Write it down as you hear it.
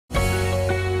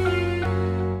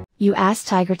You ask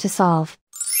Tiger to solve.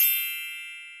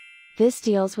 This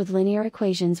deals with linear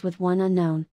equations with one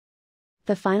unknown.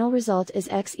 The final result is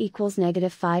x equals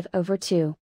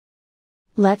 -5/2.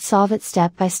 Let's solve it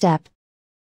step by step.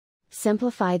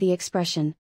 Simplify the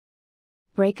expression.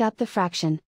 Break up the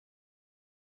fraction.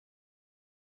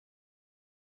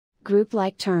 Group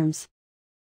like terms.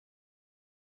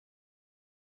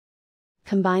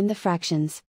 Combine the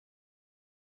fractions.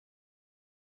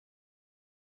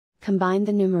 Combine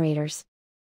the numerators.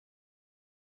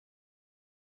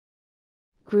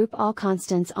 Group all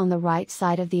constants on the right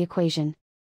side of the equation.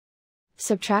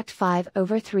 Subtract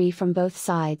 5/3 from both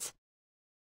sides.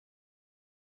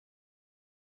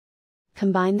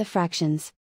 Combine the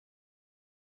fractions.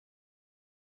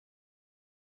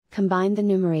 Combine the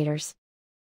numerators.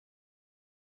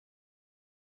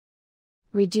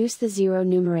 Reduce the zero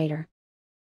numerator.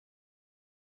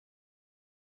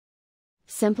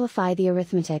 Simplify the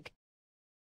arithmetic.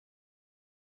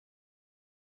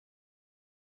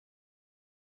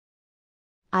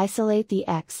 Isolate the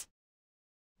x.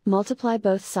 Multiply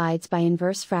both sides by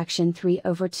inverse fraction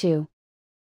 3/2.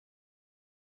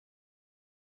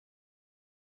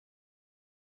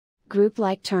 Group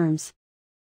like terms.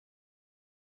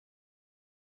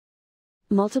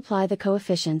 Multiply the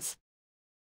coefficients.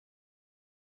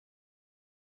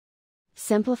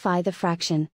 Simplify the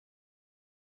fraction.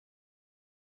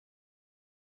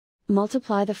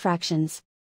 Multiply the fractions.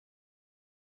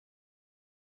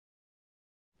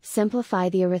 Simplify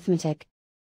the arithmetic.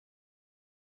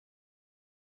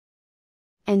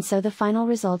 And so the final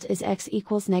result is x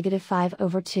equals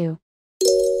 -5/2.